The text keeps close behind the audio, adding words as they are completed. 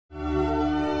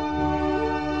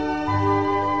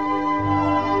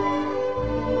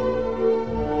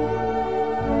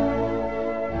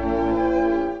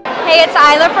Hey, it's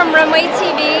Eila from Runway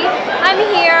TV. I'm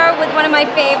here with one of my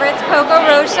favorites, Coco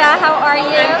Rocha. How are you?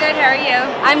 I'm good. How are you?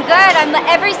 I'm good.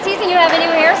 Every season you have a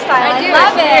new hairstyle. I do.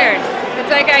 Love it's it. Weird.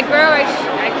 It's like I grow, I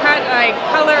cut, I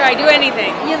color, I do anything.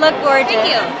 You look gorgeous. Thank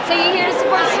you. So you're here to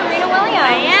support Serena Williams.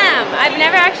 I am. I've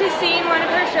never actually seen one of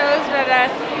her shows, but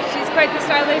she's quite the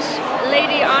stylish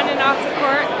lady on and off the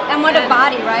court. And what a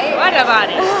body, right? What a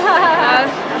body.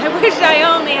 I wish I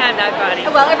only had that body.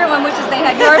 Well, everyone wishes they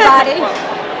had your body. Well,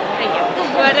 thank you.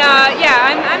 But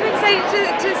yeah, I'm excited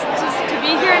to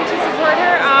be here and to support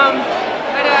her.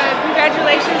 But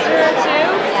congratulations to her too.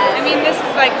 Yes. I mean, this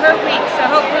is like her week, so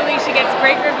hopefully she gets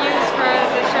great reviews for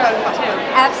the show too.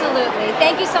 Absolutely.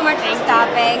 Thank you so much for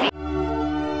stopping.